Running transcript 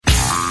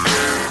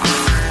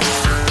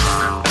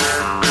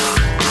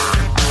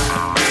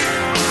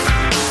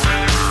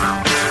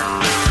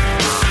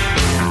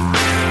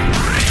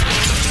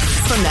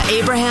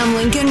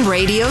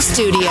radio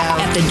studio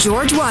at the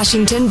George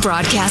Washington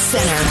Broadcast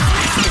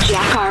Center.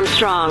 Jack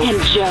Armstrong and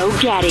Joe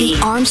Getty.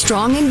 The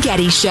Armstrong and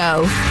Getty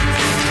Show.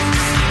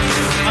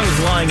 I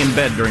was lying in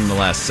bed during the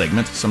last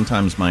segment.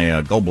 Sometimes my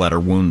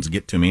gallbladder wounds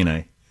get to me and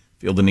I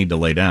feel the need to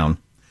lay down.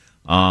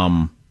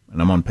 And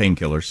I'm on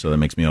painkillers, so that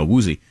makes me all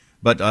woozy.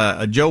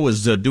 But Joe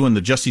was doing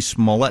the Jussie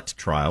Smollett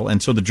trial,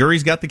 and so the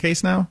jury's got the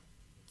case now?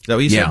 Is that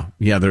what you said?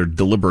 Yeah, they're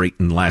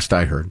deliberating, last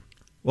I heard.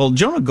 Well,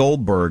 Jonah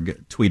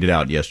Goldberg tweeted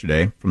out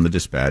yesterday from the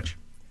Dispatch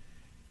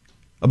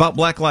about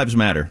Black Lives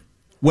Matter.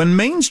 When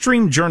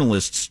mainstream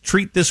journalists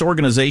treat this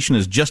organization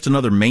as just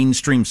another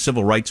mainstream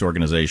civil rights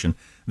organization,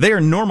 they are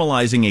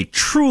normalizing a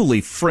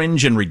truly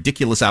fringe and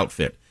ridiculous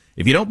outfit.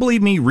 If you don't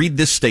believe me, read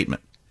this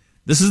statement.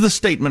 This is the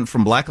statement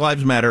from Black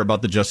Lives Matter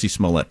about the Jussie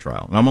Smollett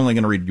trial. And I'm only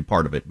going to read you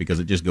part of it because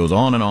it just goes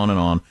on and on and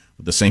on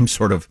with the same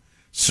sort of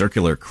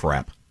circular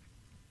crap.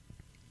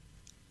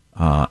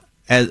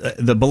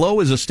 Below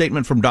is a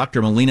statement from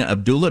Dr. Melina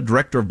Abdullah,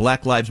 director of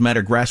Black Lives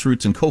Matter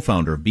Grassroots and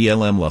co-founder of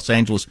BLM Los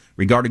Angeles,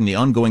 regarding the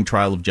ongoing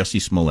trial of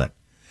Jussie Smollett.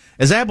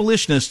 As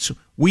abolitionists,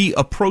 we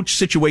approach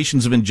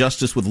situations of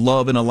injustice with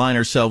love and align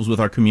ourselves with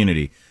our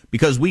community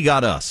because we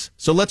got us.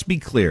 So let's be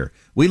clear.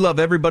 We love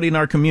everybody in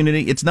our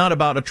community. It's not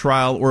about a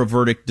trial or a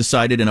verdict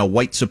decided in a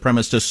white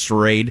supremacist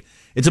charade.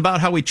 It's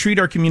about how we treat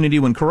our community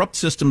when corrupt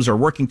systems are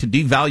working to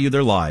devalue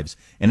their lives.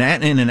 And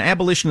in an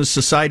abolitionist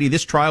society,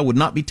 this trial would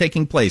not be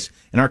taking place,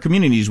 and our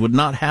communities would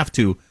not have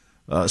to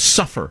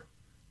suffer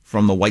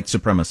from the white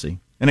supremacy.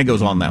 And it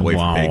goes on that way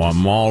for pages. Wow,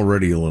 I'm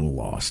already a little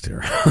lost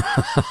here.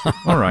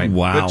 All right.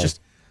 Wow. But just,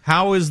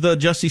 how is the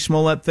Jussie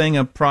Smollett thing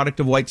a product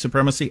of white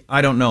supremacy?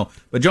 I don't know.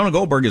 But Jonah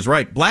Goldberg is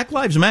right. Black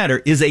Lives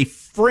Matter is a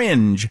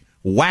fringe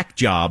whack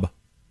job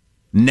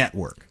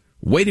network.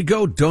 Way to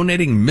go,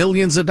 donating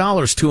millions of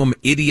dollars to them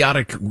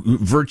idiotic,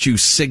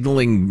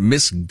 virtue-signaling,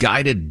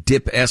 misguided,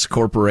 dip-esque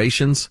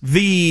corporations.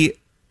 The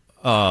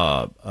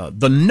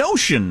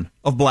notion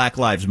of Black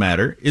Lives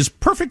Matter is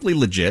perfectly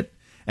legit,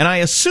 and I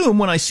assume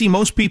when I see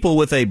most people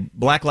with a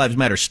Black Lives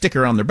Matter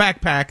sticker on their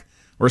backpack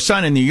or a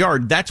sign in their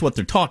yard, that's what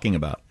they're talking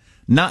about,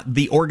 not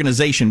the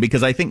organization,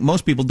 because I think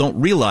most people don't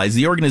realize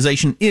the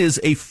organization is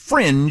a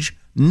fringe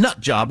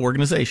nutjob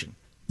organization.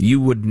 You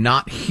would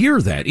not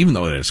hear that, even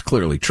though it is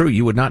clearly true,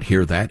 you would not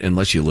hear that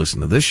unless you listen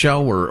to this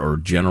show or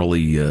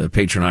generally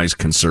patronize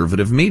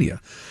conservative media.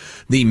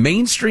 The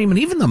mainstream and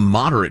even the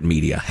moderate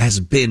media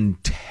has been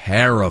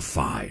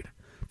terrified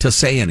to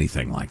say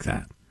anything like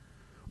that.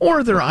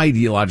 Or they're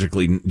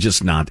ideologically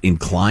just not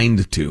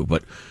inclined to.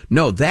 But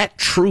no, that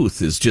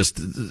truth is just,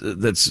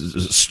 that's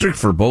strict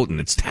verboten.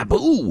 It's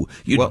taboo.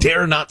 You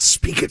dare not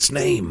speak its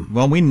name.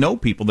 Well, we know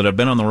people that have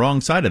been on the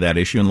wrong side of that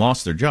issue and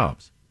lost their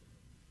jobs.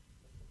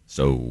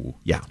 So,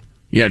 yeah.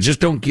 Yeah, just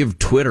don't give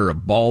Twitter a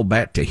ball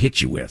bat to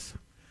hit you with.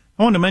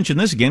 I wanted to mention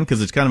this again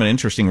because it's kind of an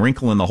interesting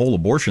wrinkle in the whole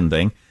abortion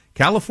thing.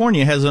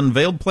 California has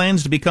unveiled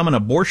plans to become an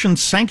abortion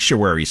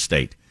sanctuary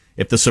state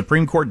if the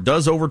Supreme Court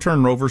does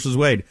overturn Roe v.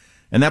 Wade.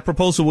 And that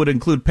proposal would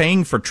include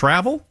paying for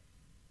travel,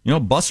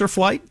 bus or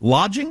flight,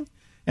 lodging,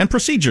 and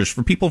procedures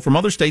for people from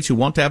other states who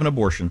want to have an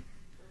abortion.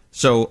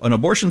 So an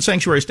abortion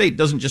sanctuary state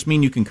doesn't just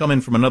mean you can come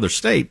in from another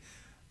state.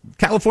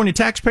 California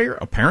taxpayer,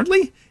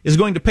 apparently, is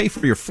going to pay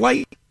for your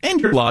flight and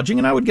your lodging,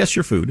 and I would guess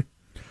your food,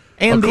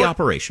 and the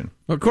operation.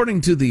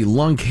 According to the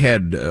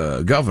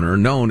lunkhead governor,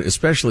 known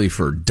especially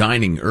for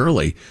dining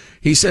early,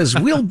 he says,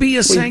 we'll be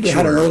a sanctuary. We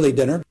had an early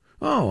dinner.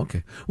 Oh,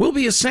 okay. We'll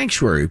be a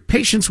sanctuary.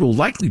 Patients will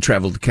likely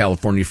travel to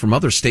California from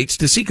other states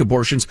to seek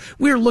abortions.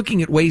 We're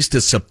looking at ways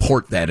to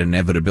support that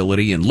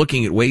inevitability and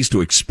looking at ways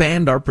to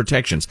expand our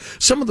protections.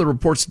 Some of the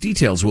report's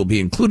details will be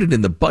included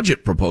in the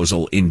budget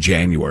proposal in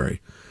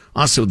January.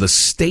 Also, the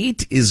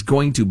state is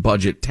going to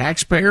budget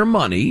taxpayer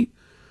money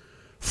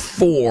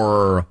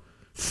for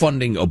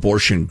funding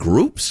abortion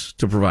groups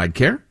to provide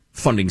care,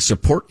 funding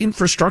support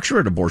infrastructure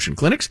at abortion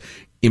clinics,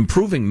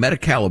 improving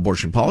Medi-Cal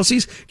abortion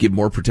policies, give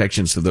more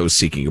protections to those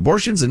seeking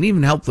abortions, and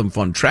even help them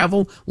fund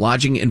travel,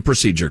 lodging, and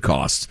procedure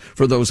costs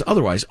for those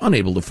otherwise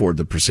unable to afford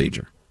the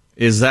procedure.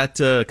 Is that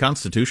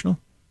constitutional?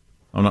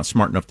 I'm not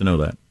smart enough to know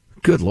that.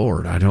 Good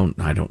Lord, I don't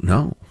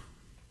know.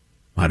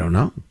 I don't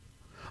know.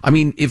 I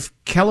mean, if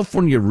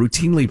California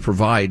routinely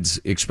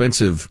provides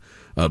expensive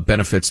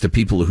benefits to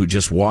people who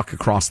just walk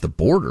across the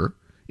border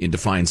in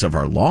defiance of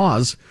our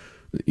laws,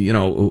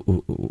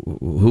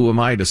 who am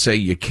I to say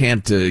you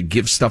can't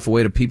give stuff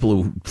away to people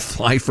who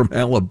fly from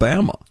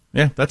Alabama?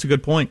 Yeah, that's a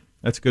good point.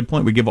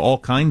 We give all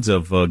kinds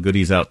of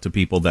goodies out to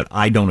people that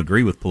I don't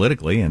agree with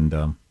politically,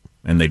 and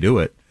they do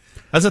it.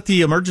 I was at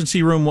the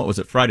emergency room, what was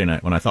it, Friday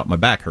night, when I thought my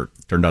back hurt.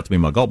 Turned out to be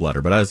my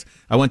gallbladder. But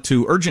I went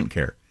to urgent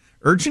care.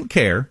 Urgent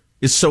care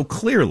is so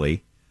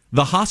clearly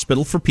the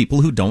hospital for people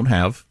who don't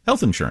have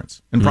health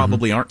insurance and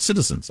probably aren't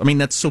citizens. I mean,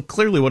 that's so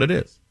clearly what it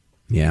is.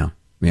 Yeah.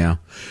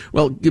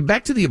 Well,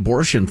 back to the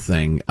abortion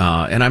thing,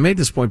 and I made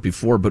this point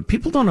before, but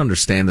people don't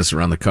understand this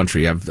around the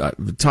country. I've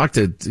talked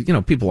to,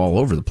 people all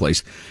over the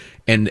place,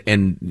 and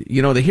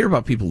they hear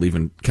about people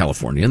leaving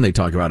California, and they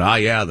talk about,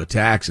 the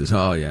taxes,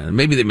 and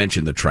maybe they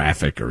mention the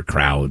traffic or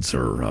crowds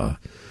or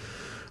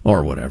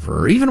or whatever,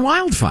 or even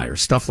wildfires,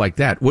 stuff like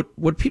that.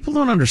 What people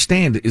don't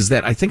understand is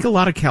that I think a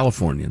lot of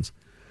Californians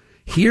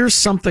hear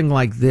something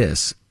like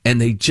this and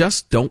they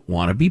just don't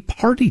want to be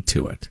party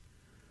to it.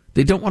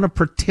 They don't want to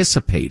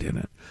participate in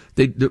it.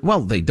 They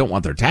don't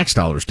want their tax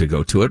dollars to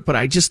go to it, but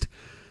I just,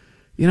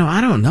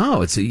 I don't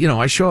know. It's,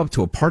 I show up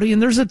to a party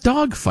and there's a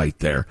dog fight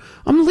there.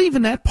 I'm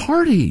leaving that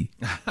party.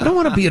 I don't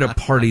want to be at a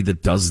party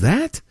that does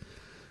that.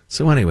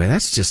 So anyway,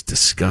 that's just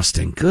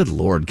disgusting. Good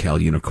Lord, Cal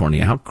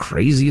Unicornia, how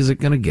crazy is it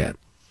going to get?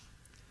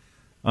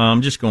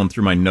 I'm just going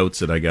through my notes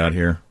that I got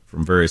here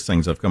from various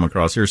things I've come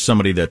across. Here's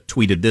somebody that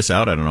tweeted this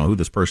out. I don't know who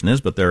this person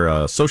is, but they're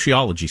a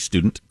sociology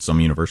student at some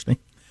university.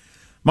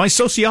 My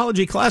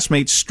sociology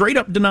classmates straight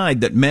up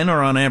denied that men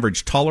are on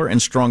average taller and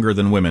stronger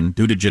than women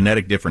due to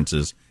genetic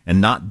differences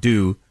and not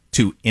due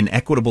to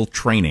inequitable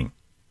training.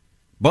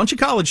 Bunch of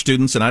college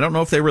students, and I don't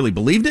know if they really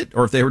believed it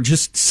or if they were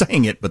just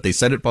saying it, but they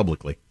said it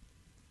publicly.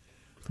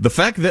 The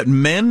fact that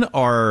men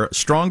are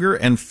stronger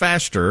and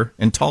faster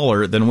and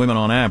taller than women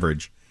on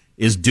average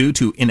is due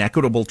to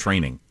inequitable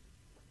training.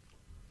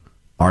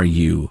 Are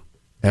you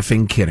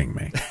effing kidding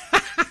me?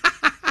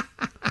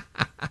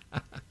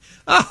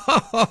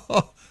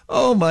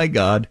 Oh, my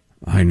God.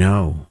 I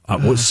know.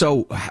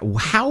 So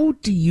how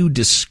do you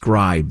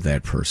describe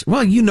that person?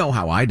 Well, you know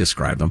how I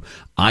describe them.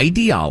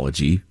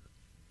 Ideology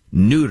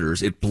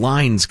neuters, it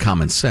blinds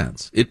common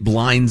sense. It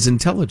blinds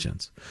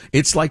intelligence.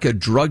 It's like a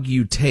drug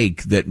you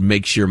take that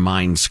makes your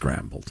mind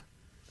scrambled.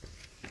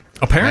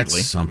 Apparently.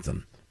 That's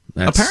something.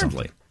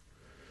 Apparently.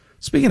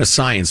 Speaking of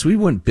science, we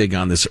went big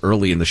on this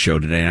early in the show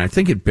today, and I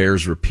think it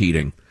bears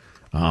repeating.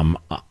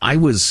 I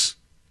was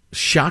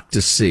shocked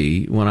to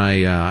see when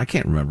I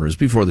can't remember, it was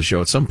before the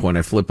show. At some point,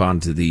 I flip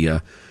onto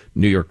the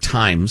New York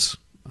Times,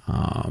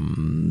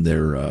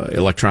 their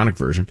electronic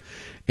version,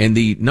 and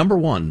the number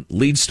one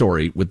lead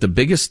story with the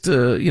biggest,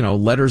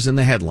 letters in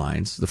the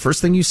headlines. The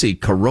first thing you see: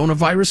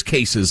 coronavirus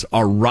cases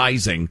are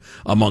rising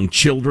among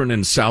children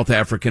in South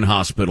African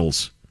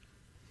hospitals.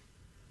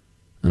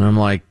 And I'm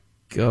like,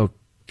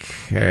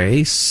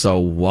 okay, so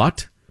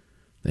what?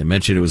 They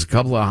mentioned it was a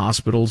couple of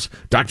hospitals.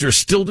 Doctors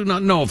still do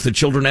not know if the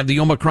children have the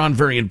Omicron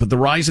variant, but the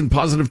rise in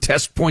positive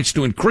test points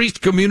to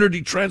increased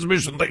community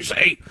transmission, they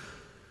say.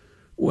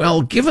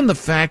 Well, given the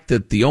fact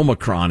that the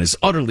Omicron has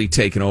utterly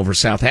taken over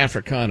South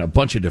Africa and a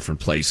bunch of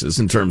different places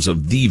in terms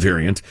of the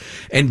variant,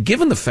 and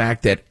given the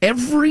fact that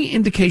every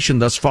indication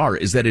thus far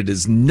is that it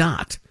is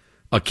not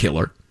a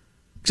killer,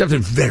 except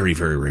in very,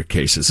 very rare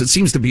cases, it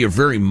seems to be a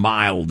very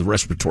mild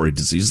respiratory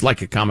disease,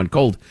 like a common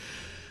cold.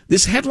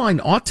 This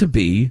headline ought to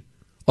be,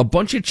 a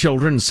bunch of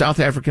children in South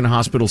African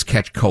hospitals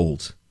catch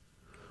colds.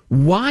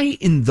 Why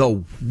in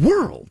the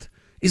world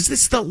is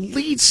this the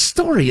lead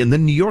story in the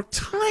New York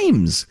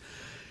Times?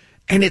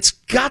 And it's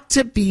got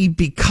to be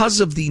because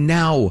of the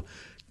now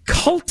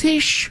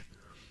cultish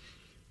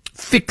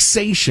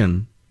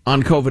fixation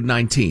on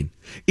COVID-19.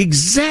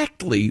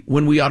 Exactly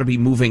when we ought to be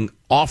moving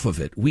off of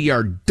it. We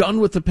are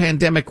done with the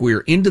pandemic. We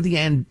are into the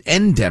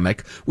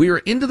endemic. We are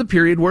into the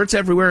period where it's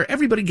everywhere.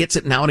 Everybody gets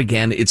it now and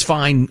again. It's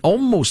fine.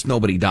 Almost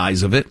nobody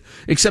dies of it,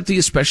 except the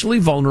especially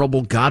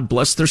vulnerable. God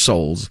bless their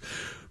souls.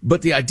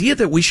 But the idea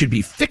that we should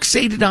be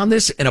fixated on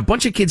this and a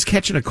bunch of kids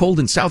catching a cold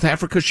in South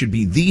Africa should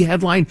be the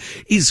headline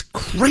is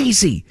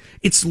crazy.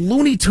 It's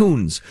Looney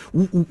Tunes.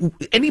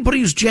 Anybody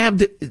who's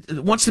jabbed,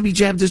 wants to be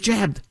jabbed is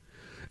jabbed.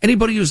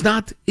 Anybody who's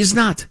not is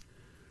not.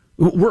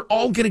 We're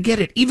all going to get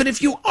it. Even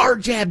if you are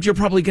jabbed, you're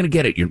probably going to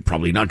get it. You're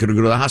probably not going to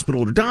go to the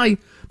hospital or die,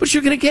 but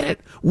you're going to get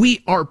it.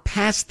 We are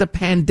past the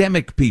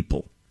pandemic,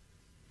 people.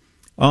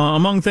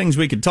 Among things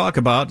we could talk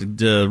about,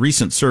 a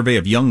recent survey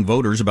of young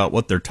voters about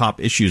what their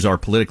top issues are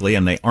politically,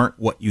 and they aren't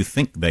what you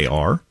think they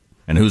are,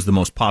 and who's the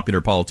most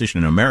popular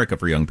politician in America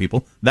for young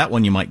people. That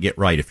one you might get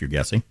right if you're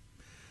guessing.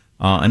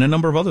 And a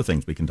number of other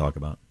things we can talk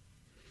about.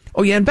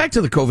 Oh, yeah, and back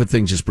to the COVID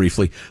thing just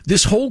briefly.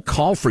 This whole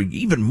call for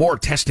even more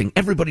testing,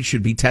 everybody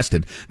should be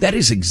tested, that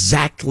is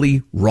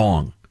exactly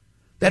wrong.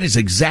 That is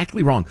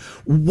exactly wrong.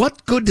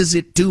 What good does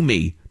it do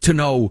me to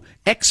know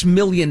X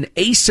million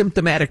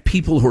asymptomatic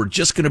people who are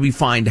just going to be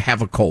fine to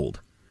have a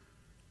cold?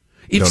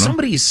 If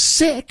somebody is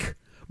sick,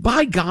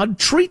 by God,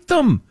 treat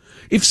them.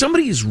 If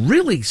somebody is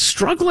really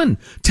struggling,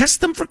 test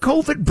them for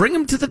COVID, bring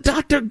them to the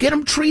doctor, get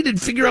them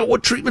treated, figure out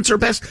what treatments are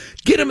best,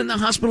 get them in the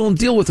hospital and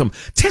deal with them.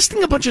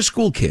 Testing a bunch of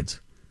school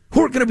kids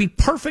who are going to be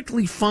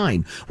perfectly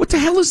fine. What the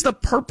hell is the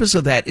purpose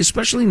of that,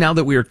 especially now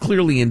that we are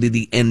clearly into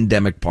the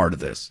endemic part of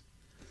this?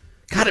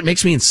 God, it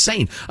makes me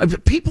insane.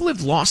 People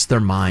have lost their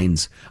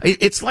minds.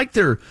 It's like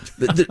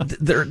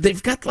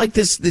they've got like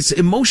this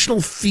emotional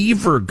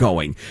fever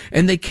going,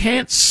 and they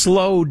can't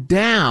slow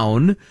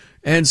down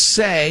and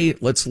say,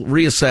 let's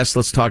reassess,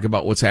 let's talk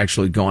about what's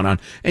actually going on.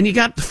 And you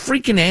got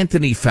freaking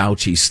Anthony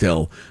Fauci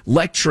still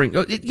lecturing.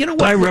 You know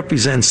what? I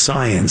represent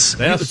science.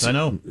 Yes, I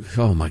know.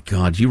 Oh, my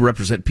God. You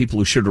represent people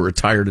who should have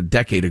retired a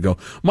decade ago.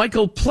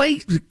 Michael, play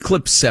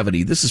clip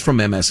 70. This is from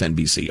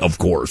MSNBC, of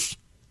course.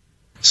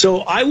 So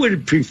I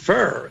would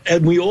prefer,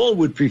 and we all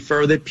would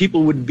prefer, that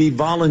people would be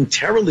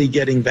voluntarily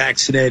getting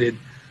vaccinated.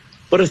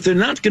 But if they're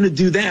not going to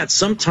do that,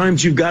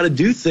 sometimes you've got to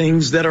do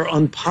things that are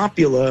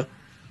unpopular,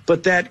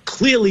 but that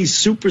clearly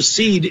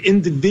supersede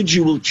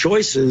individual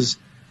choices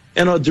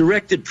and are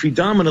directed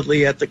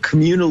predominantly at the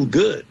communal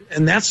good.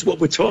 And that's what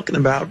we're talking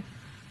about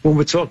when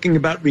we're talking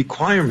about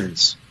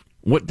requirements.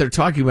 What they're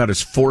talking about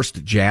is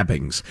forced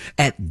jabbings.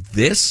 At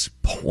this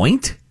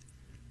point,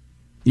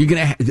 you're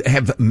going to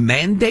have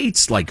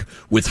mandates like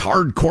with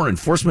hardcore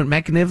enforcement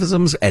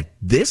mechanisms at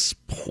this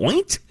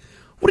point?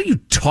 What are you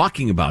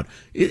talking about?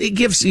 It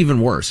gets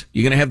even worse.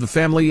 You're going to have the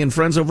family and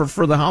friends over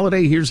for the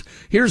holiday? Here's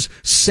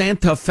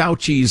Santa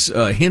Fauci's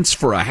hints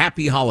for a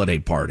happy holiday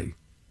party.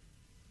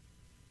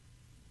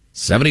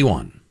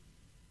 71.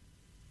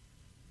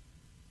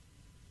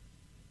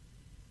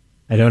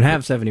 I don't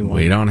have 71.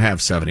 We don't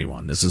have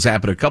 71. This has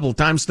happened a couple of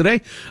times today.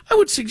 I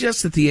would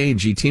suggest that the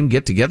A&G team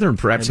get together and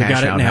perhaps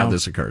hash out how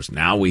this occurs.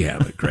 Now we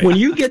have it. Great. When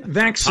you get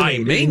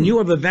vaccinated and you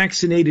have a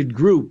vaccinated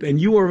group and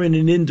you are in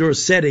an indoor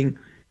setting,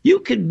 you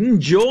can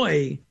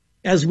enjoy,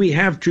 as we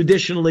have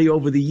traditionally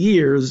over the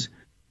years,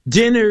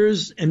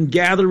 dinners and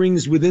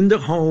gatherings within the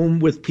home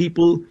with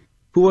people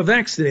who are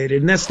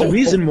vaccinated. And that's the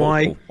reason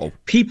why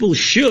people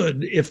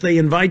should, if they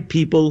invite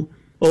people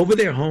over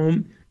their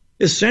home,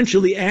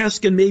 essentially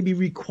ask and maybe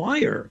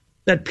require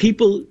that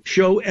people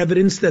show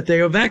evidence that they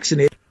are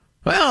vaccinated.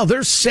 Well,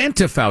 there's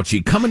Santa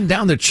Fauci coming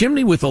down the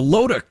chimney with a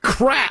load of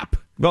crap.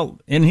 Well,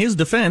 in his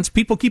defense,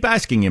 people keep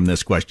asking him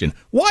this question.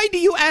 Why do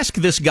you ask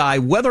this guy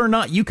whether or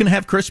not you can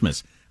have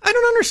Christmas? I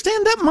don't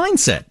understand that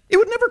mindset. It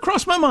would never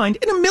cross my mind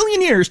in a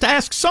million years to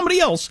ask somebody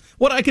else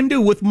what I can do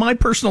with my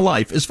personal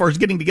life as far as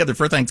getting together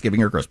for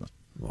Thanksgiving or Christmas.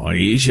 Well,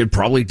 you should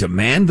probably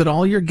demand that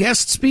all your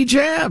guests be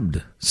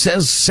jabbed,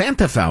 says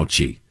Santa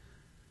Fauci.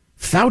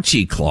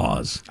 Fauci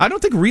Claus. I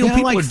don't think real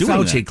people like are doing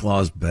Fauci that.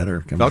 Claus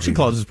better. Fauci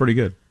Claus is pretty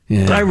good.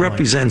 Yeah, I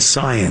represent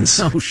science.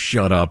 Oh,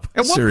 shut up.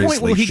 At what Seriously,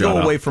 point will he go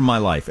up. away from my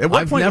life? At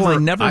what point will I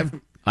never...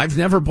 I've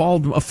never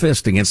balled a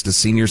fist against a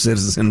senior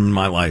citizen in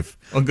my life.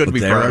 Oh, good to be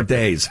there proud are of.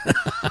 Days.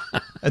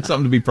 That's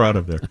something to be proud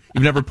of there.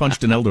 You've never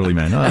punched an elderly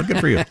man. Oh, good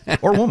for you.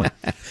 Or woman.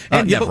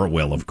 And never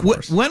will, of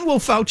course. When will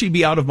Fauci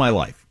be out of my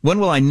life? When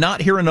will I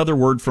not hear another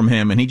word from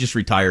him and he just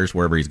retires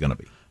wherever he's going to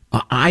be?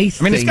 I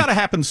mean, it's got to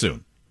happen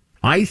soon.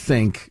 I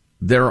think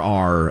there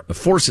are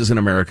forces in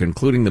America,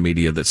 including the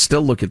media, that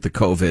still look at the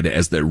COVID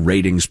as their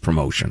ratings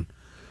promotion.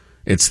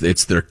 It's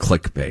their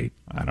clickbait.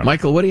 I don't know.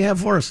 Michael, what do you have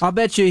for us? I'll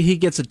bet you he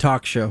gets a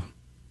talk show.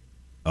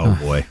 Oh,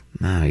 boy.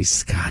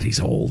 Nice. God, he's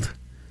old.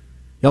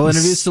 He'll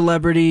interview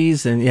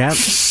celebrities and, yeah.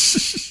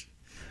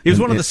 He was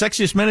one of the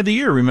sexiest men of the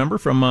year, remember,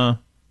 from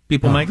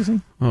People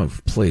magazine? Oh,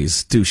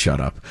 please, do shut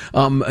up.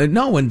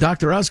 No, when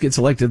Dr. Oz gets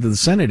elected to the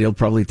Senate, he'll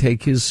probably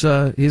take his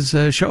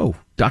show,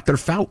 Dr.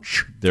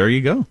 Fauci. There you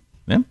go.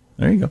 Yeah,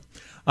 there you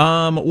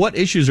go. What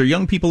issues are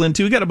young people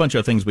into? We got a bunch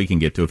of things we can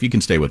get to. If you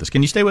can stay with us.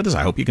 Can you stay with us?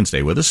 I hope you can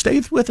stay with us.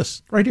 Stay with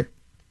us right here.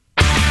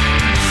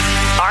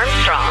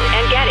 Armstrong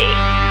and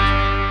Getty.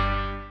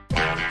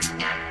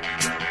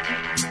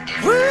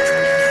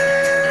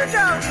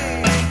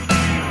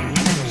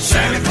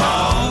 Santa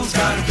Claus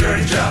got a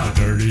dirty job.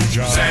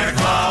 Santa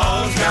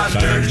Claus got a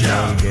dirty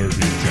job.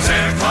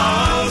 Santa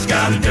Claus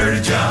got a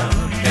dirty job,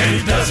 and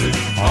he does it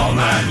all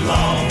night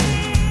long.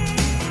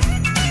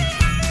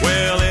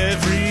 Well,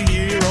 every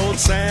year old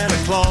Santa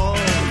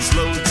Claus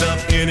loads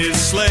up in his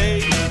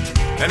sleigh,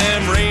 and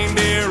them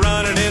reindeer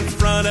running in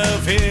front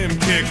of him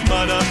kick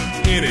mud up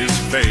in his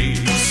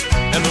face.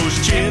 And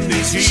those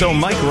chimneys. So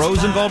Mike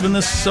Rowe's involved in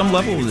this some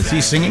level? Is he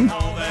singing?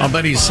 I'll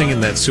bet he's singing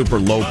that super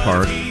low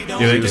part.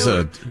 He was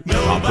a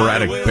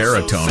operatic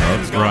baritone,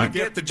 right?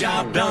 Get the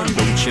job done.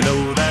 Don't you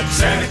know that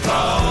Santa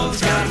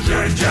Claus got a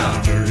dirty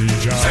job?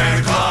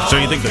 Santa Claus. So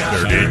you think the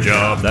dirty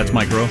job? That's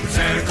Mike Rowe?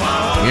 Santa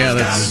Claus.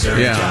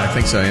 Yeah, I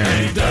think so.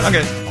 Yeah.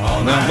 Okay.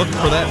 Well, look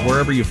for that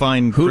wherever you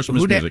find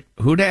Christmas music.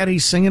 Who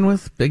Daddy's singing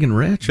with? Big and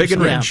Rich. Big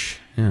and Rich.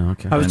 Yeah.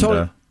 Okay. I was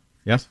told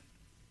yes.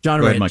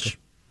 John Go Rich. ahead, Michael.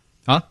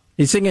 Huh?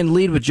 He's singing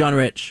lead with John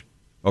Rich.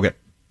 Okay.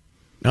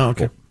 Oh,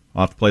 okay. Cool.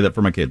 I'll have to play that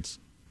for my kids.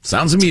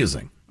 Sounds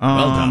amusing.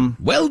 Well done.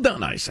 Well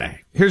done, I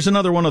say. Here's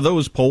another one of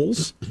those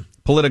polls.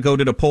 Politico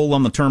did a poll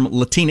on the term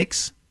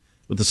Latinx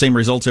with the same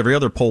results every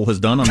other poll has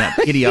done on that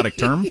idiotic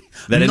term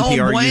that No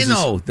NPR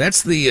bueno. uses.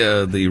 That's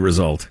the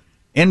result.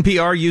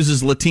 NPR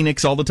uses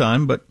Latinx all the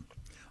time, but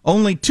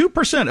only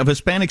 2% of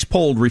Hispanics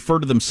polled refer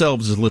to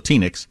themselves as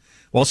Latinx,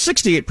 while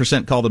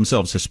 68% call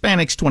themselves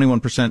Hispanics,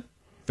 21%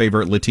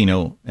 favor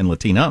Latino and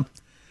Latina.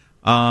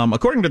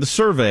 According to the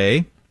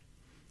survey,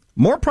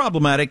 more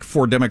problematic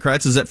for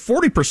Democrats is that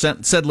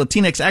 40% said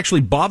Latinx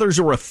actually bothers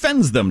or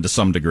offends them to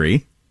some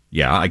degree.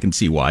 Yeah, I can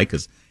see why,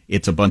 because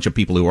it's a bunch of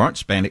people who aren't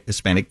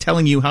Hispanic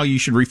telling you how you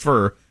should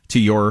refer to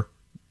your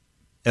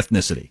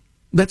ethnicity.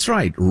 That's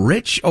right.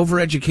 Rich,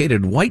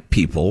 overeducated white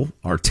people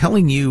are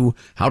telling you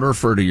how to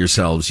refer to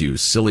yourselves, you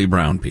silly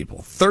brown people.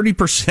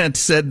 30%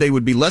 said they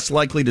would be less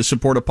likely to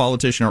support a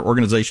politician or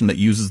organization that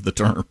uses the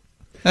term.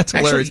 That's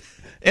hilarious.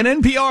 And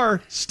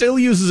NPR still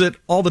uses it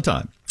all the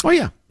time. Oh,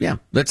 yeah.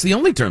 That's the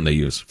only term they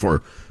use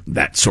for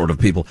that sort of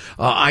people.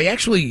 I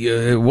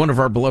actually, one of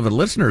our beloved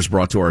listeners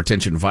brought to our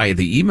attention via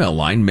the email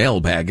line,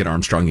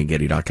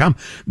 mailbag@armstrongandgetty.com,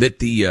 that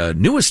the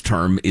newest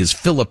term is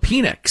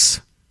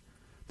Filipinx,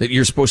 that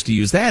you're supposed to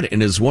use that.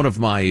 And as one of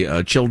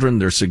my children,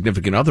 their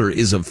significant other,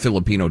 is of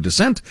Filipino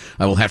descent,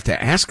 I will have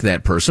to ask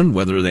that person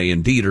whether they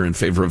indeed are in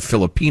favor of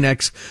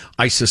Filipinx.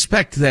 I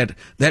suspect that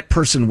that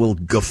person will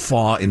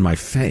guffaw in my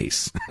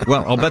face.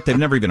 Well, I'll bet they've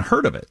never even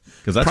heard of it,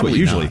 because that's Probably what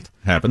usually not.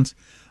 happens.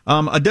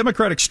 A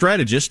Democratic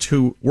strategist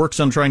who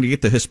works on trying to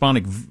get the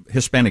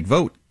Hispanic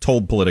vote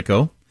told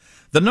Politico,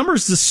 the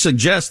numbers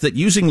suggest that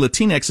using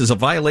Latinx is a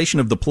violation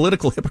of the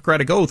political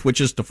Hippocratic Oath,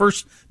 which is to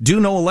first do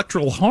no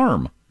electoral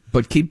harm.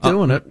 But keep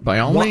doing it, by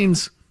all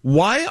means.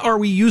 Why are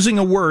we using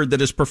a word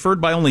that is preferred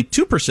by only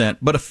 2%,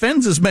 but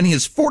offends as many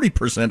as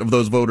 40% of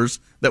those voters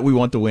that we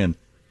want to win?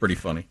 Pretty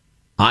funny.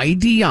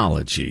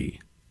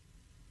 Ideology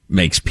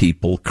makes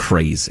people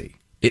crazy.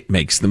 It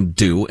makes them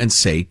do and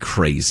say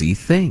crazy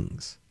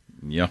things.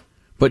 Yeah.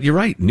 But you're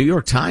right. New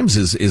York Times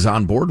is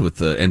on board with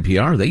the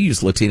NPR. They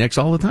use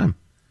Latinx all the time.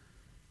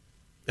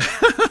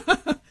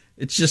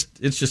 It's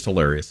just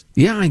hilarious.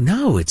 Yeah, I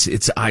know.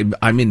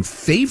 I'm in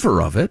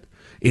favor of it.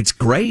 It's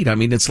great. I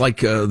mean, it's like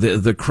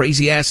the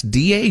crazy ass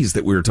DAs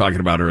that we were talking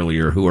about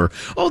earlier, who are.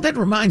 Oh, that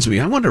reminds me.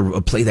 I want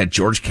to play that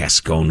George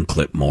Cascone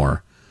clip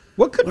more.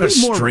 What a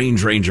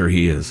strange ranger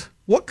he is.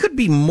 What could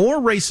be more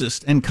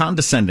racist and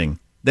condescending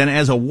than,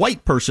 as a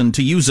white person,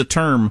 to use a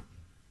term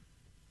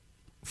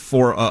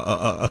for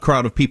a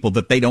crowd of people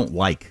that they don't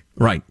like,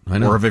 right? I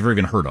know, or have ever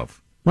even heard of.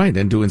 Right,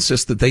 and to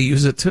insist that they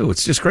use it too.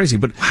 It's just crazy.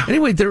 But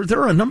anyway, there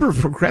are a number of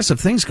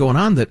progressive things going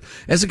on that,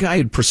 as a guy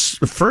who'd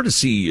prefer to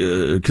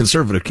see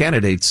conservative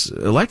candidates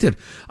elected,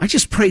 I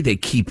just pray they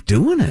keep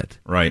doing it.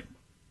 Right.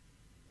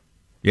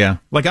 Yeah.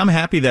 Like, I'm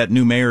happy that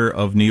new mayor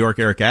of New York,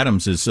 Eric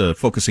Adams, is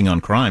focusing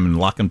on crime and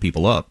locking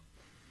people up.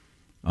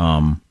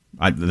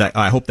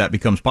 I hope that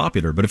becomes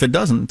popular. But if it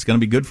doesn't, it's going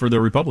to be good for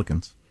the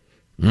Republicans.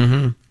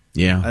 Mm-hmm.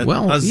 Yeah,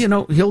 well,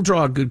 he'll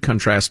draw a good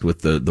contrast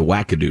with the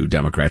wackadoo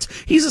Democrats.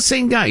 He's the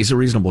same guy. He's a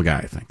reasonable guy,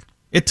 I think.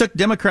 It took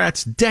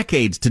Democrats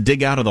decades to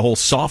dig out of the whole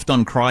soft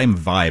on crime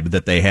vibe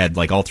that they had,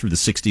 like, all through the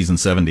 60s and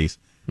 70s.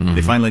 Mm-hmm.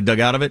 They finally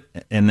dug out of it,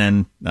 and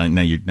then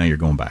now you're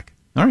going back.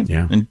 All right,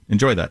 yeah,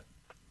 enjoy that.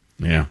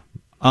 Yeah.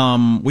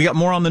 We got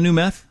more on the new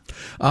meth?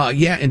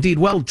 Yeah, indeed.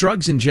 Well,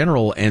 drugs in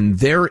general, and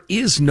there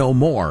is no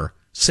more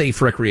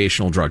safe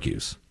recreational drug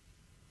use,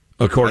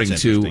 according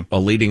to a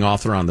leading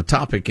author on the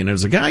topic, and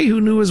as a guy who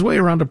knew his way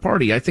around a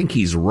party, I think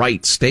he's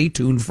right. Stay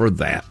tuned for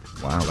that.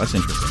 Wow, that's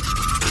interesting.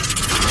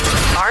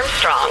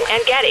 Armstrong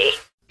and Getty.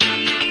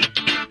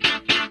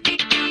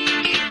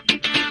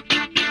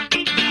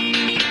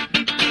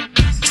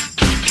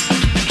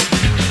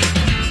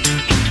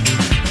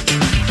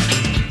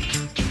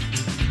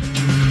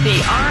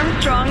 The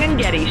Armstrong and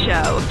Getty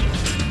Show.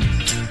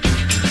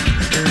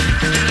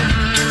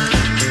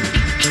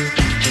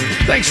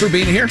 Thanks for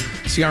being here.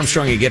 It's the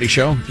Armstrong and Getty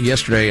Show.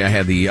 Yesterday, I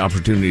had the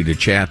opportunity to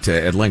chat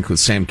at length with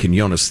Sam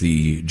Quinones,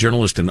 the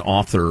journalist and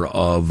author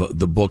of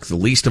the book "The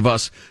Least of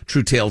Us: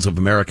 True Tales of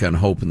America and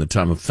Hope in the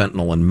Time of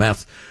Fentanyl and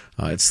Meth."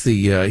 He's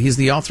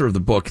the author of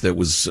the book that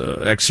was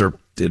excerpted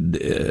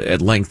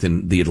at length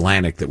in The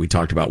Atlantic that we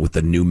talked about with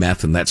the new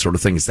meth and that sort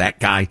of thing. It's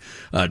that guy.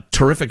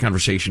 Terrific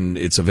conversation.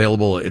 It's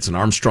available. It's an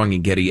Armstrong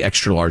and Getty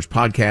extra large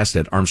podcast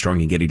at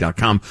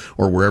armstrongandgetty.com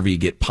or wherever you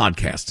get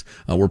podcasts.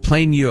 We're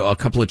playing you a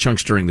couple of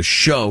chunks during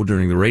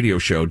the radio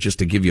show, just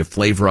to give you a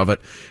flavor of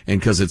it, and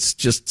because it's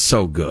just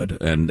so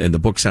good. And the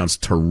book sounds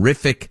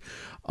terrific.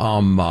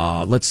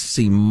 Let's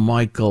see,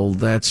 Michael.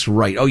 That's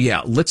right. Oh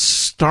yeah. Let's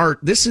start.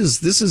 This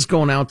is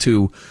going out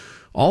to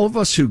all of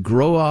us who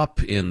grow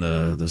up in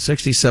the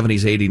 60s,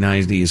 70s, 80s,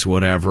 90s,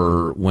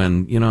 whatever,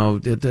 when,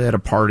 at a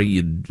party,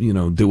 you'd,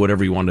 do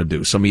whatever you wanted to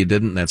do. Some of you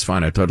didn't, and that's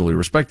fine. I totally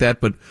respect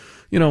that. But,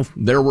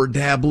 there were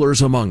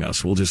dabblers among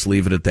us. We'll just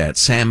leave it at that.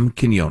 Sam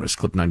Quinones,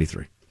 Clip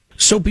 93.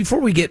 So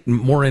before we get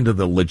more into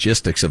the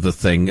logistics of the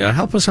thing,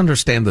 help us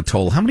understand the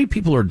toll. How many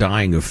people are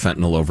dying of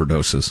fentanyl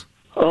overdoses?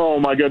 Oh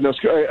my goodness!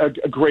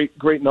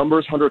 Great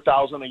numbers.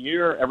 100,000 a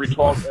year. Every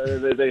 12,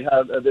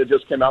 they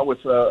just came out with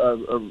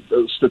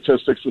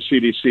statistics. The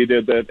CDC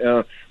did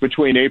that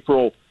between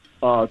April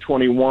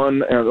 20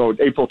 and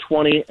April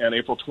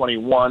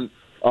 21,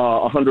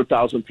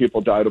 100,000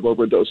 people died of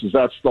overdoses.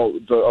 That's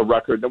a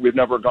record that we've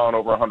never gone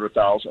over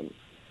 100,000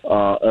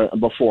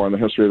 before in the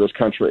history of this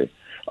country.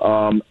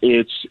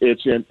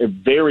 It's in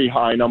very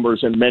high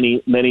numbers in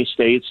many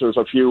states. There's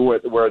a few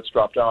where it's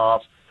dropped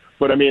off.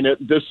 But, I mean,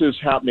 this is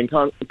happening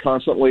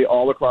constantly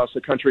all across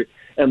the country,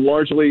 and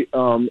largely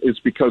it's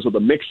because of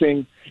the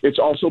mixing. It's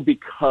also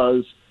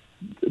because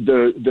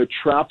the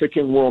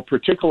trafficking world,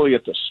 particularly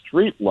at the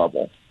street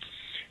level,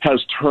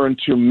 has turned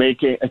to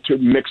mixing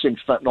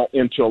fentanyl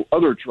into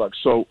other drugs.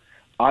 So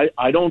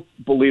I don't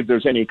believe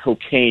there's any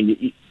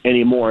cocaine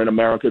anymore in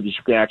America that you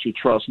can actually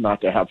trust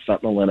not to have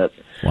fentanyl in it.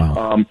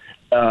 Wow.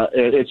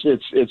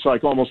 It's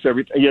like almost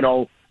every,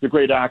 the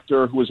great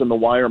actor who was in The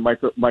Wire,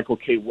 Michael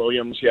K.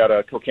 Williams, he had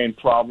a cocaine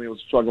problem he was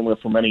struggling with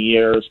for many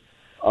years.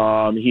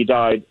 He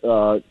died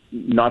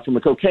not from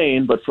the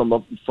cocaine, but from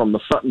the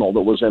fentanyl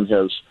that was in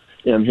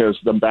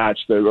the batch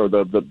or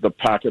the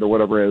packet or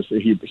whatever it is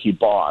that he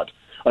bought.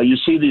 You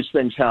see these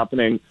things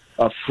happening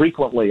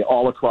frequently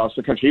all across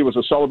the country. He was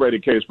a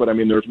celebrated case, but I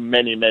mean, there's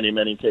many, many,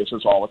 many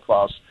cases all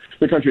across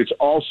the country. It's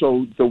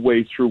also the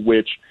way through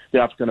which the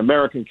African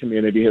American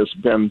community has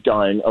been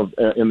dying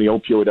in the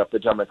opioid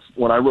epidemic.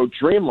 When I wrote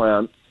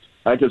Dreamland,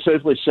 I could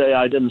safely say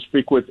I didn't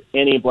speak with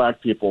any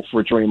black people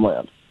for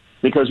Dreamland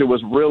because it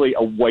was really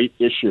a white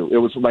issue. It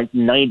was like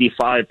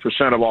 95%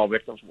 of all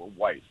victims were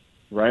white,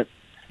 right?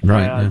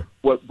 Right. And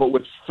but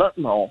with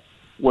fentanyl,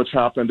 what's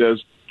happened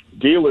is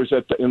dealers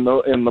in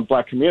the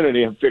black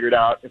community have figured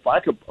out if I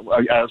could,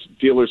 as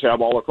dealers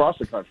have all across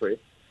the country,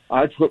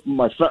 I put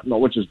my fentanyl,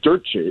 which is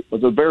dirt cheap,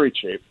 but it's very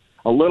cheap,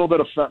 a little bit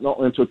of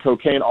fentanyl into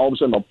cocaine, all of a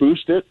sudden they'll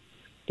boost it.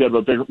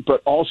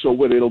 But also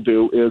what it'll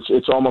do is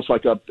it's almost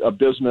like a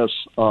business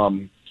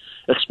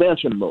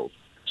expansion move.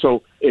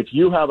 So if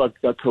you have a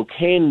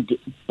cocaine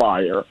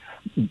buyer,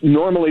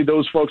 normally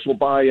those folks will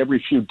buy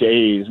every few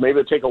days.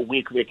 Maybe they take a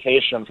week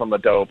vacation from the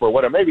dope or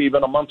whatever, maybe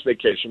even a month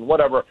vacation,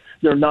 whatever.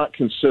 They're not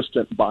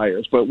consistent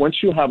buyers. But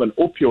once you have an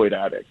opioid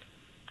addict,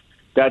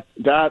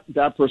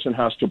 that person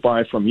has to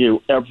buy from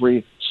you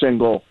every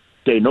single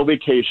day, no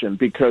vacation,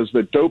 because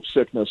the dope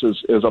sickness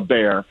is a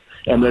bear,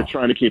 and they're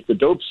trying to keep the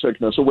dope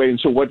sickness away. And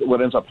so what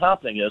ends up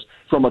happening is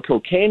from a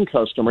cocaine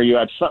customer, you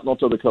add fentanyl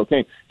to the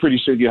cocaine, pretty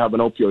soon you have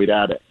an opioid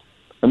addict.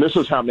 And this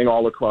is happening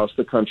all across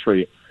the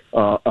country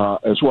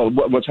as well.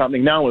 What's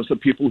happening now is the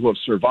people who have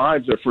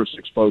survived their first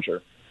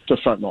exposure to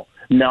fentanyl,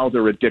 now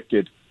they're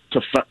addicted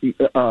to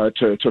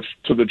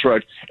the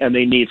drug, and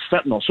they need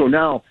fentanyl. So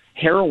now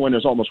heroin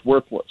is almost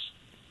worthless,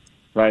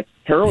 right?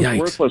 Heroin is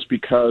worthless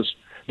because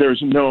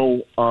there's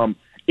no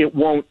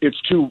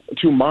it's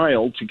too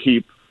mild to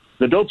keep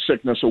the dope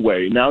sickness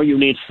away. Now you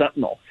need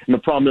fentanyl. And the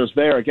problem is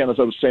there, again, as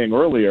I was saying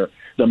earlier,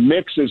 the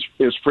mix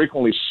is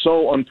frequently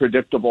so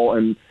unpredictable,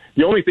 and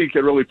the only thing you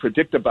can really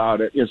predict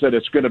about it is that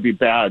it's going to be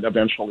bad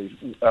eventually.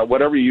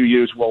 Whatever you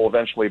use will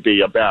eventually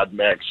be a bad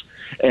mix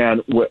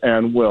and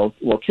will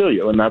kill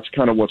you. And that's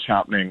kind of what's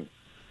happening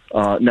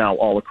now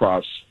all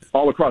across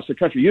the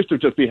country. It used to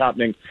just be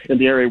happening in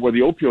the area where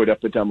the opioid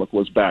epidemic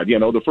was bad. You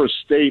know, the first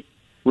state,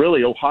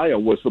 really, Ohio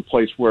was the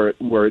place where it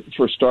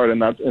first started.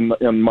 And that in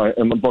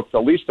the book,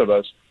 The Least of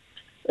Us,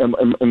 in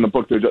the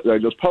book that I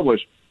just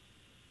published,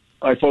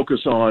 I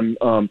focus on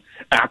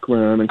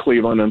Akron and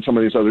Cleveland and some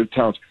of these other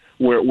towns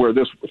where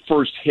this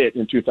first hit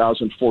in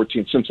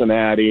 2014,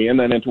 Cincinnati, and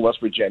then into West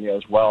Virginia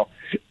as well.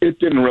 It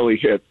didn't really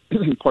hit,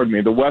 pardon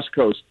me, the West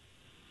Coast,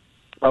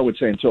 I would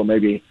say, until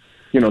maybe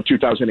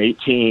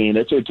 2018.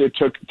 It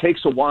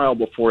takes a while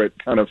before it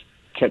kind of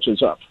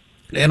catches up.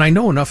 And I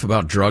know enough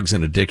about drugs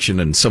and addiction,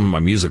 and some of my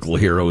musical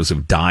heroes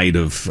have died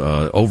of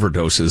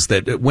overdoses,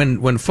 that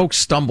when folks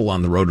stumble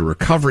on the road to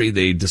recovery,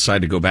 they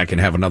decide to go back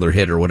and have another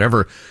hit or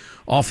whatever.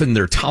 Often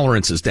their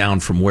tolerance is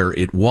down from where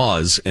it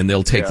was, and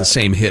they'll take the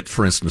same hit,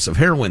 for instance, of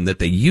heroin that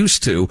they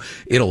used to.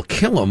 It'll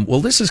kill them.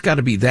 Well, this has got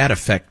to be that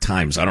effect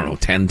times,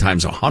 10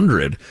 times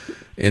 100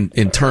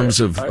 in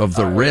terms of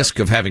the risk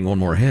of having one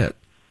more hit.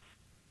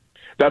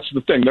 That's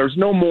the thing. There's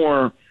no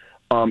more...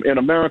 in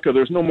America,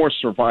 there's no more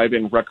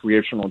surviving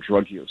recreational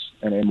drug use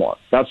anymore.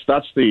 That's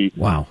the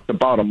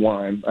bottom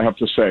line. I have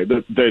to say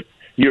that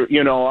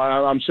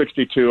I'm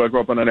 62. I grew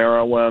up in an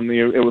era when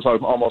it was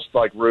almost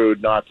like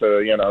rude not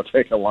to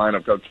take a line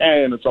of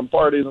cocaine at some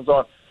parties and so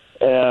on.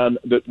 And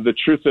the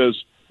truth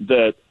is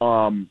that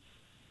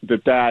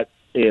that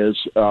is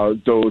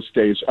those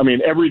days. I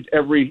mean, every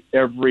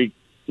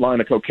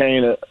line of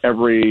cocaine,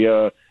 every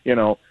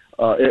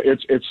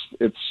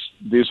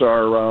these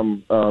are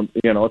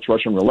it's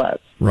Russian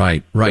roulette.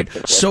 Right.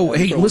 So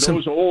hey, listen,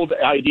 those old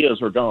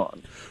ideas are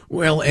gone.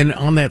 Well, and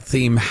on that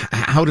theme,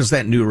 how does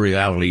that new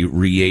reality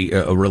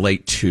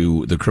relate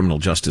to the criminal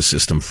justice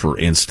system? For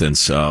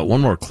instance,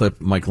 one more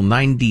clip, Michael.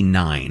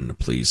 99,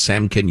 please.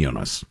 Sam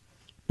Quinones.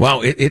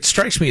 Wow, it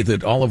strikes me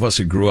that all of us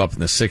who grew up in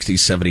the 60s,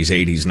 70s,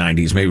 80s,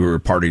 90s, maybe we were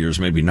partiers,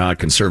 maybe not,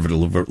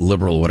 conservative,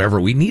 liberal,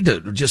 whatever, we need to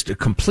just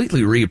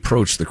completely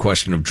reapproach the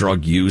question of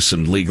drug use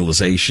and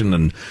legalization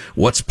and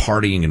what's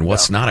partying and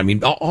what's not. I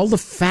mean, all the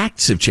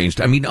facts have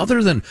changed. I mean,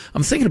 other than,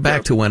 I'm thinking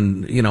back to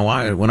when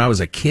I was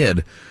a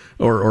kid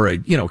or a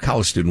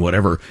college student,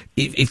 whatever,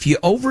 if you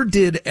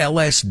overdid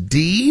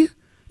LSD,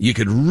 you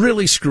could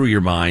really screw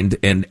your mind,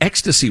 and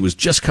ecstasy was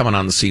just coming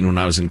on the scene when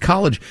I was in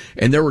college,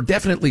 and there were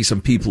definitely some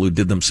people who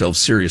did themselves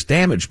serious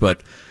damage,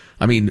 but,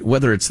 I mean,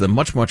 whether it's the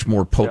much, much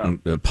more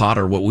potent pot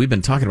or what we've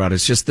been talking about,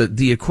 it's just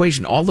the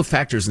equation, all the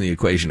factors in the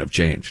equation have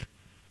changed.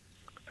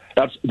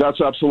 That's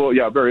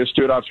absolutely, very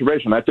astute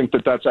observation. I think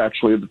that's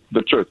actually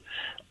the truth.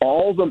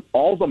 All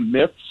the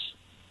myths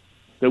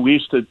that we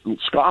used to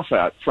scoff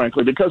at,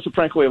 frankly, because,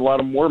 frankly, a lot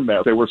of them were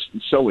myths. They were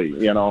silly,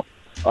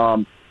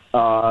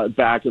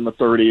 back in the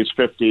 30s,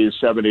 50s,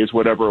 70s,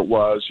 whatever it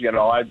was.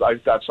 I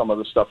got some of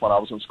the stuff when I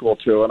was in school,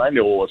 too, and I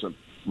knew it wasn't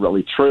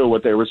really true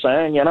what they were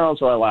saying,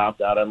 so I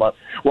laughed at it.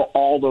 Well,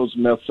 all those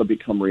myths have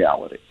become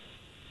reality.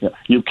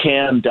 You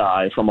can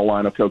die from a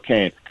line of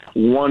cocaine.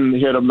 one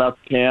hit of meth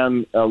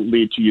can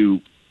lead to you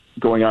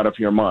going out of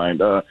your mind.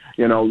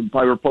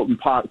 Potent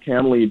pot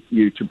can lead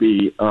you to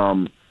be,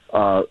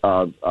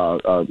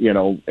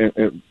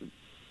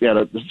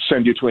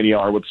 send you to an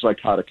ER with a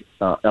psychotic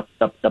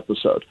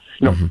episode.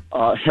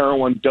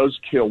 Heroin does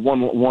kill.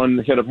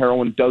 One hit of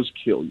heroin does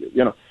kill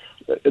you.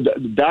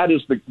 That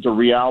is the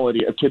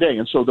reality of today.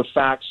 And so the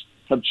facts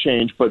have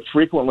changed, but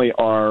frequently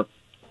our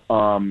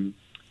how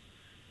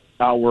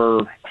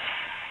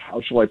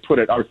shall I put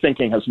it? Our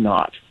thinking has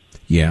not.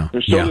 Yeah.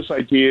 There's still this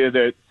idea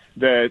that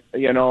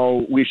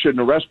we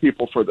shouldn't arrest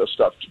people for this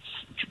stuff.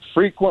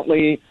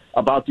 Frequently,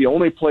 about the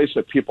only place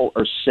that people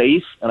are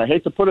safe, and I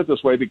hate to put it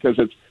this way because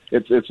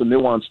it's a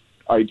nuanced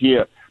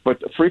idea,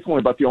 but frequently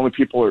about the only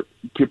people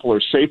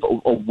are safe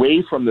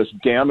away from these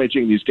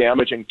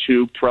damaging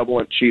too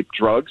prevalent cheap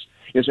drugs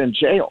is in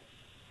jail.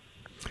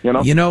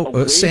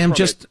 Sam,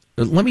 just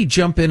let me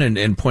jump in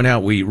and point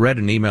out, we read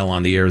an email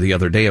on the air the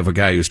other day of a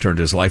guy who's turned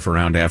his life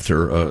around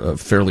after a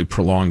fairly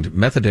prolonged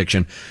meth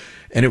addiction.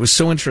 And it was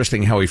so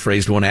interesting how he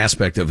phrased one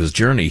aspect of his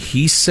journey.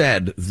 He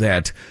said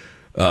that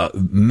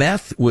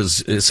meth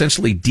was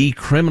essentially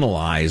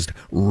decriminalized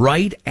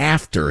right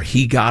after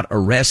he got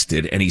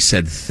arrested. And he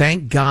said,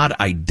 thank God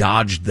I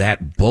dodged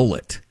that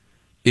bullet.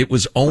 It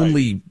was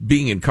only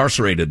being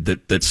incarcerated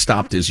that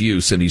stopped his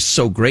use. And he's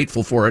so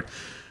grateful for it.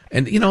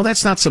 And,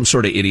 that's not some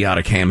sort of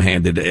idiotic,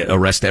 ham-handed,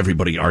 arrest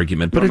everybody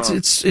argument, but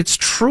it's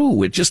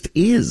true. It just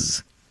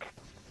is.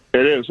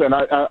 It is. And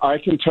I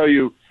can tell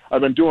you,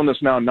 I've been doing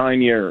this now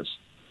 9 years,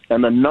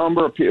 and the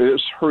number of people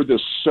has heard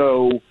this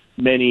so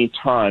many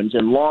times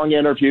in long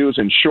interviews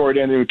and short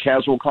interviews,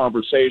 casual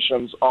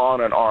conversations, on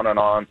and on and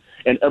on.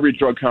 And every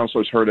drug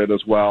counselor's heard it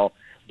as well,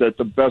 that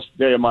the best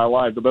day of my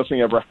life, the best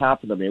thing ever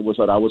happened to me was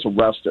that I was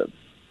arrested,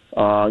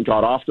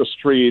 got off the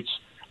streets.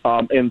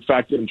 In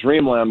fact, in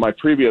Dreamland, my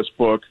previous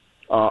book,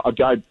 a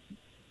guy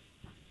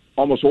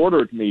almost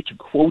ordered me to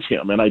quote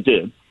him, and I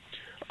did,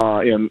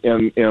 in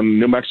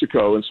New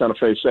Mexico, in Santa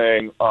Fe,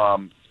 saying, I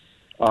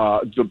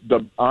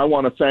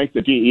want to thank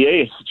the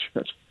DEA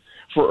agent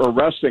for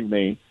arresting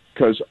me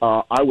because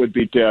I would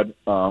be dead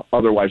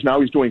otherwise.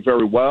 Now he's doing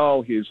very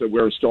well.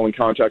 We're still in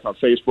contact on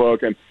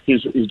Facebook, and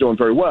he's doing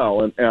very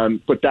well.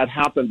 But that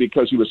happened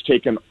because he was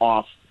taken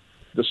off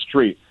the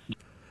street.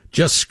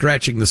 Just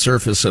scratching the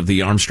surface of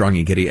the Armstrong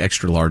and Getty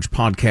Extra Large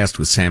podcast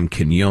with Sam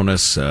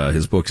Quinones.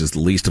 His book is The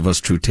Least of Us,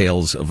 True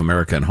Tales of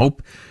America and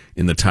Hope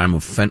in the Time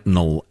of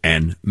Fentanyl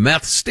and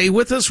Meth. Stay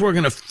with us. We're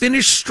going to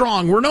finish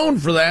strong. We're known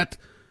for that.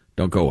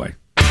 Don't go away.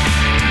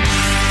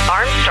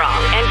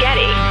 Armstrong and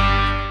Getty.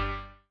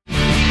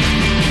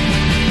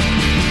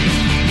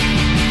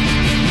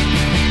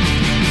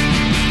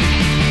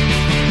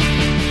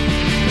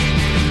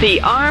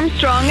 The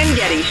Armstrong and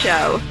Getty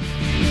Show.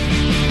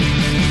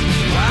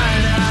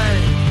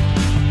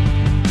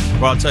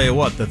 Well, I'll tell you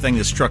what, the thing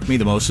that struck me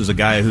the most is a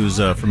guy who's,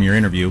 from your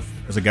interview,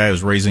 as a guy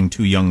who's raising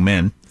two young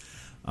men,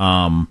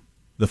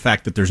 the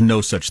fact that there's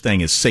no such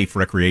thing as safe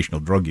recreational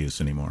drug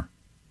use anymore.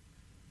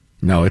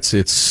 No,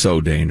 it's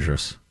so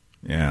dangerous.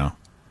 Yeah.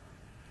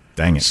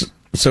 Dang it.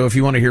 So if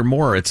you want to hear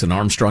more, it's an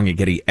Armstrong and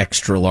Getty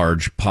Extra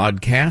Large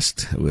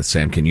podcast with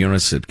Sam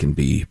Quinones. It can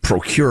be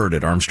procured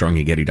at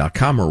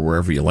armstrongandgetty.com or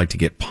wherever you like to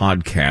get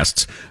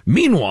podcasts.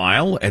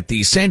 Meanwhile, at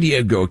the San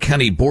Diego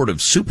County Board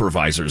of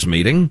Supervisors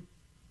meeting,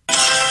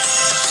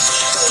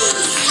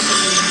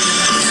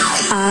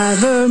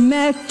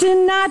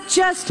 ivermectin, not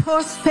just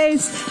horse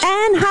paste,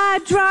 and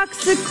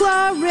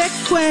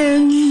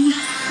hydroxychloroquine,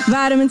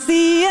 vitamin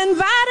C and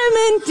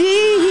vitamin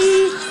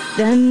D,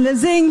 then the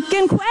zinc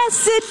and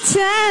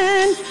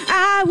quercetin.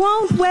 I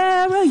won't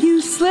wear a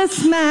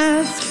useless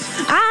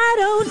mask. I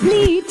don't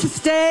need to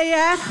stay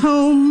at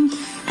home,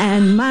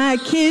 and my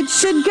kids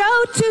should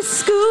go to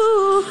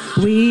school.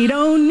 We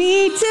don't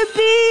need to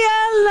be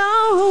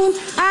alone.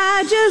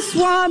 I just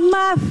want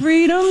my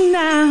freedom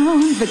now.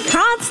 The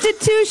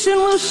Constitution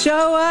will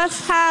show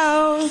us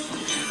how.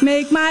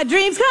 Make my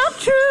dreams come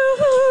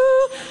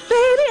true.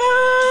 Baby,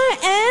 I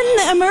end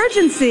the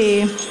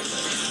emergency.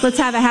 Let's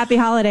have a happy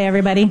holiday,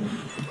 everybody.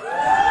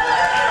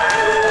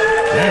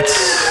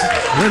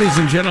 That's, ladies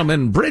and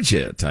gentlemen,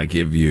 Bridget. I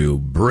give you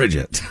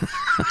Bridget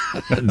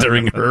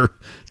during her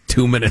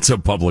 2 minutes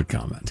of public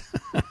comment.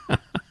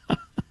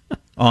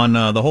 On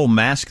the whole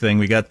mask thing,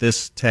 we got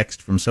this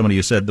text from somebody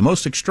who said the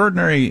most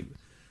extraordinary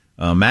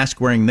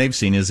mask wearing they've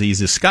seen is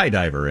he's a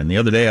skydiver. And the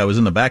other day I was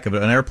in the back of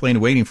an airplane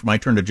waiting for my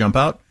turn to jump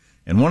out,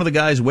 and one of the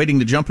guys waiting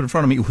to jump in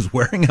front of me was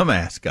wearing a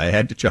mask. I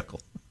had to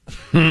chuckle.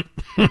 There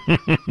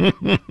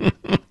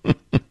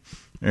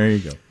you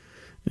go.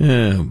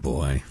 Oh,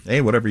 boy.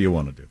 Hey, whatever you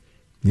want to do.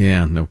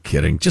 Yeah, no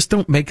kidding. Just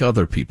don't make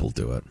other people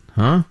do it,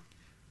 huh?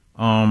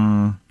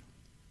 I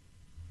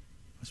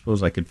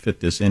suppose I could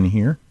fit this in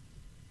here.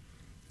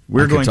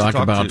 We're going to talk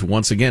about,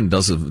 once again,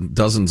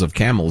 dozens of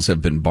camels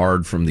have been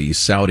barred from the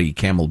Saudi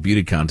Camel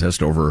Beauty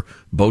Contest over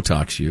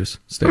Botox use.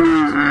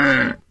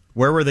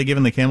 Where were they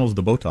giving the camels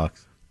the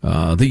Botox?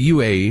 The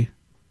UAE.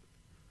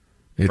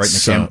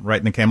 Right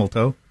in the camel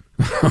toe?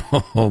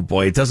 Oh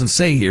boy, it doesn't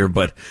say here,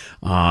 but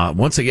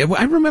once again,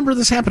 I remember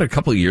this happened a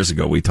couple of years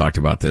ago. We talked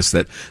about this,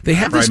 that they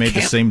have this.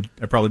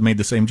 I probably made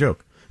the same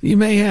joke. You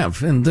may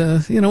have, and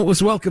it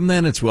was welcome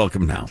then. It's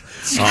welcome now.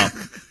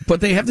 But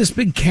they have this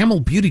big camel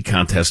beauty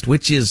contest,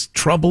 which is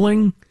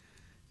troubling.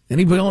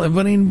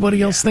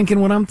 Anybody else thinking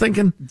what I'm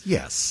thinking?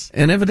 Yes.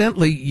 And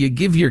evidently, you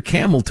give your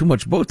camel too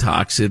much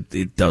Botox,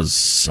 it does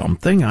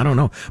something. I don't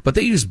know. But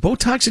they use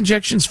Botox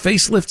injections,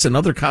 facelifts, and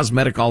other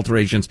cosmetic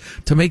alterations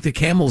to make the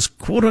camels,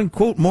 quote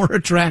unquote, more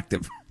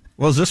attractive.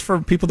 Well, is this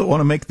for people that want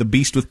to make the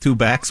beast with two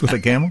backs with a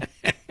camel?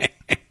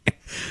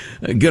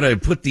 Gonna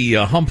put the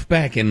hump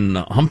back in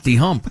Humpty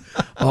Hump.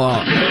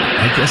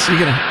 I guess you're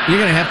gonna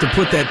have to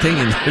put that thing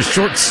in a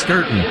short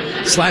skirt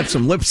and slap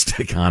some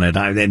lipstick on it,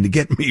 and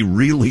get me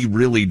really,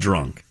 really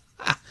drunk.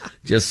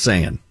 Just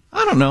saying.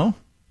 I don't know.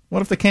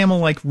 What if the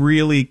camel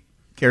really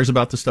cares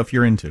about the stuff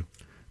you're into?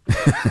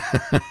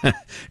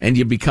 And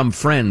you become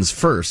friends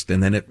first,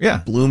 and then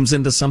it blooms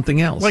into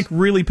something else.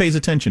 Really pays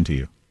attention to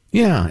you.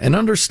 Yeah, and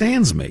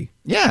understands me.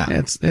 Yeah,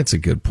 that's a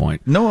good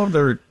point. No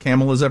other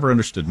camel has ever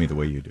understood me the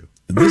way you do.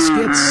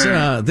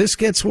 This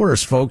gets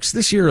worse, folks.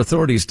 This year,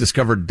 authorities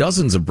discovered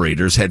dozens of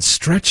breeders had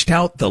stretched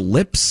out the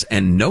lips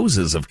and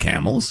noses of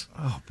camels.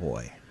 Oh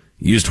boy!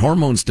 Used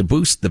hormones to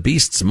boost the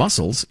beast's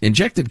muscles,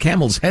 injected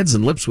camels' heads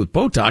and lips with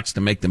Botox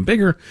to make them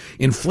bigger,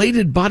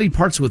 inflated body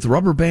parts with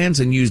rubber bands,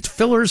 and used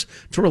fillers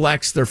to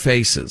relax their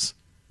faces.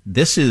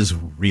 This is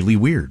really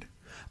weird.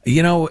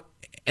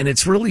 And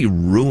it's really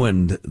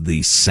ruined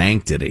the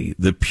sanctity,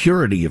 the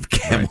purity of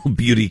camel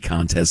beauty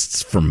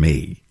contests for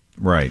me.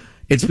 Right.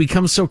 It's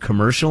become so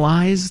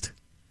commercialized.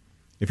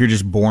 If you're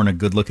just born a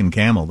good-looking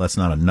camel, that's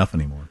not enough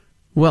anymore.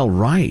 Well,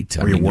 right.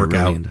 Or you work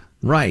out.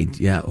 Right,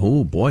 yeah.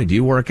 Oh, boy, do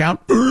you work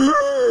out?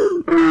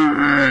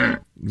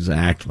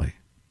 Exactly.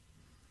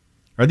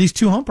 Are these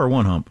two hump or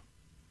one hump?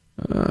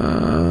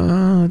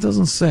 It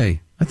doesn't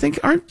say. I think,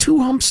 aren't two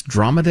humps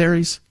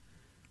dromedaries?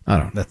 I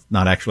don't know. That's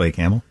not actually a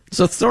camel? It's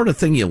the sort of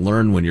thing you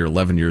learn when you're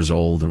 11 years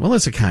old. And,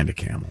 it's a kind of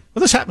camel.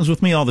 Well, this happens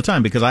with me all the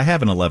time because I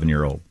have an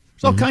 11-year-old.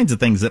 There's all kinds of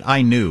things that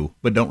I knew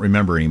but don't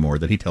remember anymore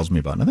that he tells me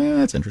about. And I think,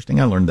 that's interesting.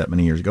 I learned that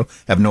many years ago.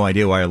 Have no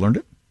idea why I learned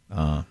it.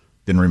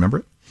 Didn't remember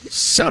it.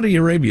 Saudi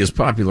Arabia's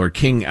popular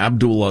King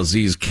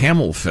Abdulaziz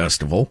Camel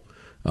Festival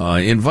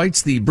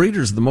invites the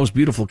breeders of the most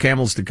beautiful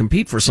camels to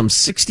compete for some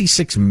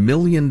 $66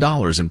 million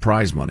in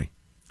prize money.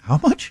 How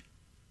much?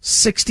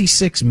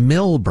 66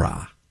 mil,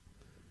 brah.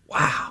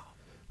 Wow.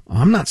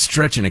 I'm not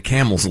stretching a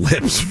camel's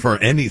lips for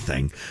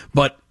anything,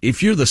 but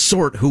if you're the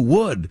sort who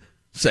would,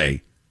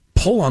 say,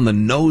 pull on the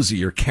nose of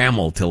your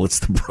camel till it's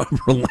the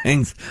proper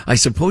length, I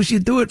suppose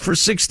you'd do it for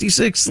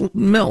 66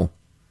 mil.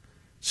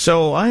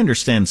 So I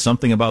understand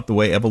something about the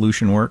way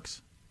evolution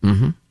works.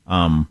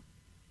 Mm-hmm.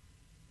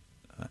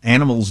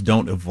 Animals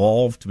don't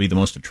evolve to be the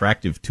most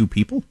attractive to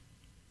people.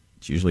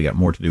 It's usually got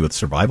more to do with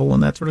survival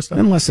and that sort of stuff.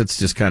 Unless it's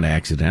just kind of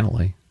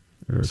accidentally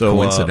or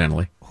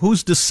coincidentally.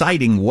 Who's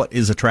deciding what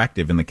is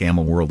attractive in the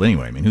camel world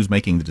anyway? I mean, who's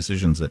making the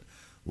decisions that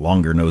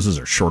longer noses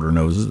or shorter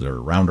noses or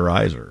rounder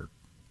eyes or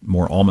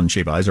more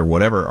almond-shaped eyes or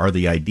whatever are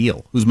the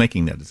ideal? Who's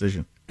making that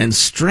decision? And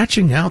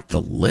stretching out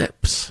the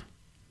lips.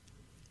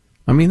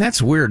 I mean,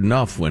 that's weird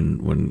enough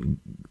when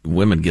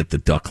women get the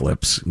duck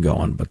lips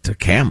going, but to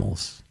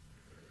camels,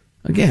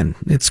 again,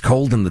 it's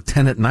cold in the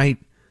tent at night.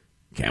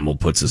 Camel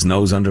puts his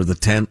nose under the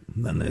tent,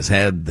 then his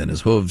head, then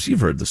his hooves.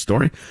 You've heard the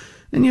story.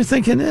 And you're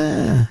thinking,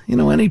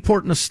 any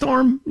port in a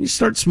storm, you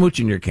start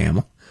smooching your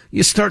camel.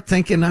 You start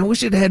thinking, I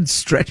wish it had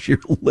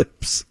stretchier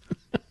lips.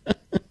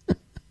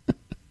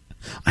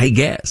 I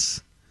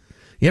guess.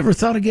 You ever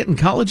thought of getting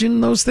collagen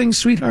in those things,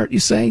 sweetheart, you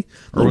say?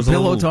 Or was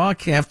pillow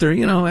talk after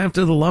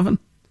the loving?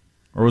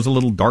 Or was it a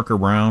little darker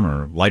brown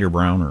or lighter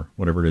brown or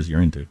whatever it is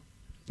you're into?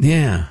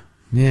 Yeah.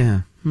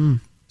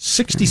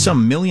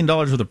 $60-some million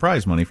worth of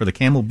prize money for the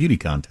Camel Beauty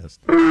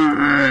Contest.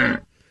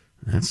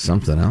 That's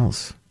something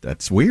else.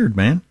 That's weird,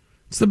 man.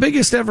 It's the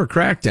biggest ever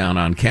crackdown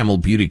on camel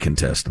beauty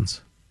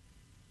contestants.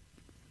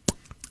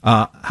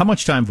 How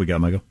much time have we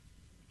got, Michael?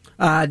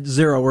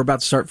 0. We're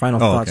about to start final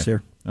thoughts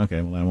here.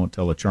 Okay, well, I won't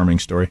tell a charming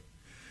story.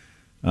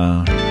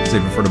 Save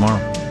it for tomorrow.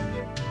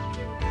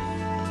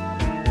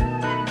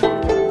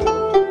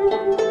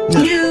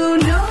 You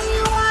know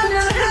you want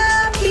a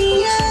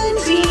happy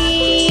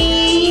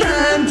ending.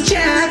 I'm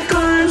Jack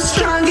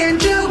Armstrong and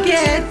Joe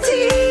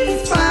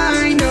Getty.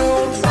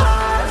 Final thought.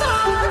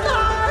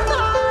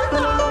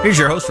 Here's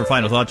your host for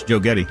Final Thoughts, Joe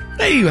Getty.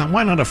 Hey,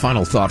 why not a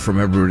final thought from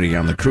everybody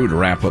on the crew to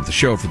wrap up the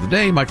show for the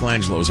day?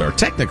 Michelangelo is our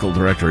technical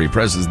director. He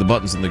presses the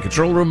buttons in the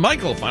control room.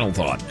 Michael, final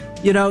thought.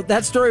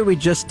 That story we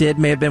just did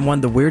may have been one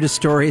of the weirdest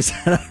stories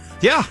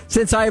Yeah.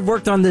 since I've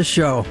worked on this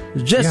show.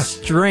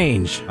 Just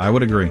strange. I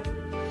would agree.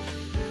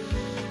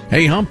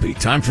 Hey, Humpy,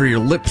 time for your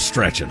lip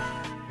stretching.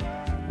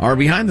 Our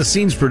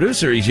behind-the-scenes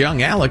producer is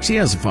young Alex. He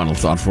has a final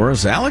thought for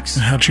us. Alex?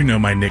 How'd you know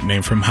my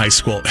nickname from high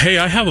school? Hey,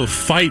 I have a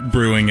fight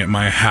brewing at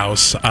my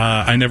house.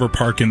 I never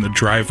park in the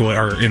driveway,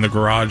 or in the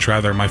garage,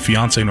 rather. My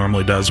fiance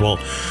normally does. Well,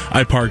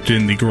 I parked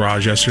in the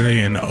garage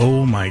yesterday, and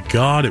oh my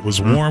God, it was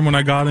warm when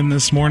I got in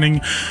this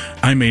morning.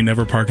 I may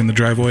never park in the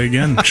driveway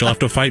again. She'll have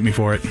to fight me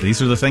for it.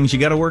 These are the things you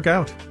got to work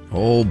out.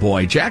 Oh,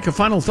 boy. Jack, a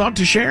final thought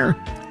to share?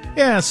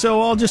 Yeah,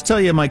 so I'll just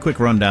tell you my quick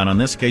rundown on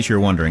this in case you're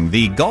wondering.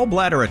 The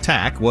gallbladder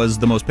attack was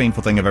the most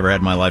painful thing I've ever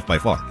had in my life by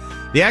far.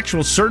 The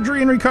actual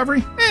surgery and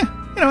recovery,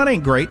 it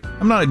ain't great.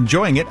 I'm not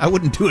enjoying it. I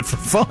wouldn't do it for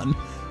fun,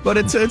 but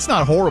it's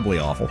not horribly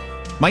awful.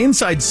 My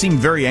insides seem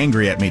very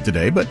angry at me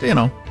today, but,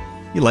 you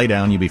lay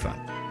down, you'll be fine.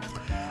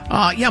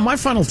 My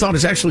final thought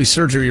is actually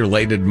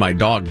surgery-related. My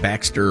dog,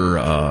 Baxter,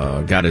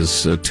 got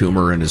his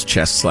tumor in his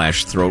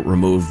chest/throat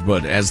removed,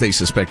 but as they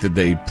suspected,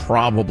 they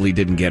probably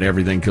didn't get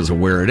everything because of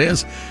where it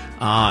is.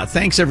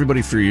 Thanks,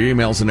 everybody, for your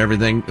emails and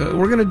everything.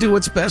 We're going to do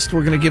what's best.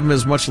 We're going to give him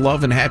as much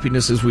love and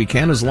happiness as we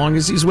can as long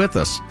as he's with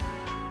us.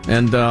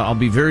 And I'll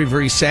be very,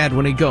 very sad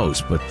when he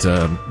goes, but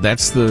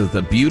that's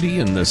the beauty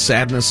and the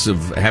sadness of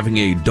having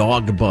a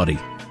dog buddy.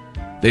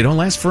 They don't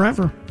last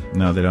forever.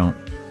 No, they don't.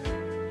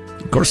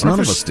 Of course, none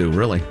of us do,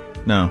 really.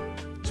 No.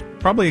 It's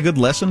probably a good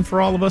lesson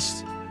for all of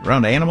us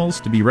around animals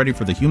to be ready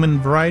for the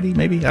human variety,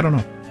 maybe? I don't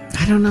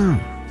know.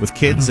 With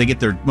kids,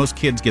 most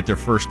kids get their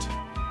first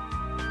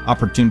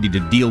opportunity to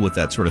deal with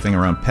that sort of thing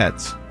around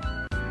pets.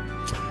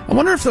 I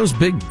wonder if those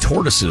big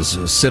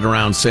tortoises sit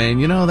around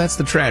saying, that's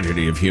the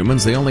tragedy of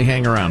humans. They only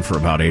hang around for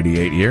about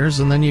 88 years,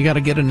 and then you got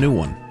to get a new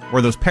one.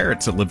 Or those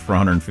parrots that lived for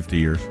 150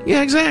 years.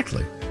 Yeah,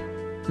 exactly.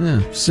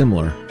 Yeah,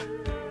 similar.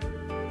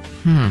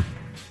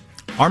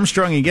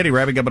 Armstrong and Getty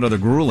wrapping up another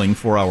grueling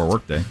 4-hour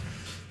workday.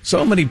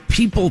 So many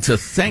people to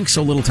thank,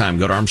 so little time.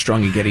 Go to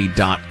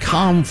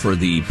ArmstrongandGetty.com for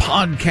the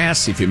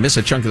podcast. If you miss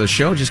a chunk of the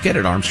show, just get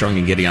it. Armstrong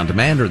and Getty On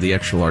Demand or the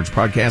Extra Large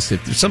Podcast.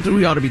 If there's something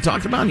we ought to be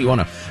talking about and you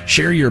want to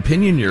share your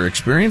opinion, your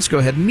experience, go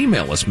ahead and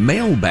email us.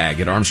 Mailbag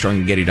at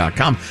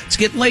ArmstrongandGetty.com. It's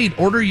getting late.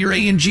 Order your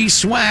A&G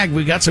swag.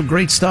 We got some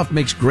great stuff.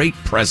 Makes great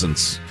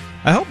presents.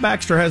 I hope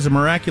Baxter has a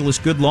miraculous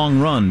good long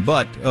run,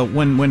 but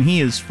when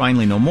he is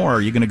finally no more,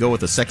 are you going to go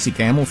with a sexy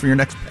camel for your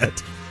next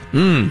pet?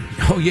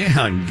 Oh,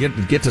 yeah, and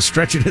get to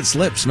stretch it its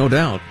lips, no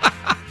doubt.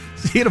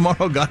 See you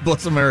tomorrow. God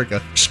bless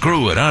America.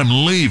 Screw it,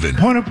 I'm leaving.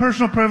 Point of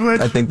personal privilege.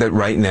 I think that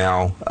right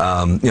now,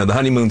 the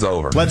honeymoon's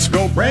over. Let's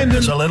go, Brandon.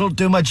 It's a little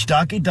too much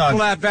doggy-dog.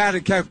 Well, that bad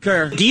and kept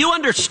care. Do you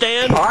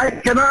understand? I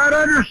cannot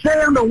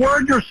understand the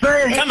word you're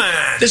saying. Come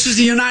on. This is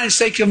the United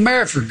States of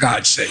America, for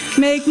God's sake.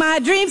 Make my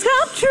dreams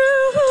come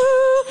true,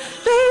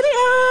 baby,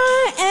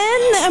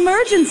 I'm in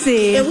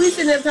emergency. And we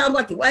sitting there talking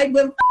about the white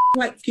women,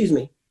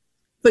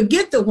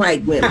 Forget the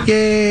white women.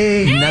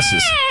 Yay.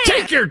 Nessus.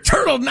 Take your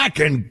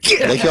turtleneck and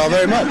get it. Thank you all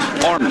very much.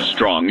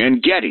 Armstrong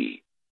and Getty.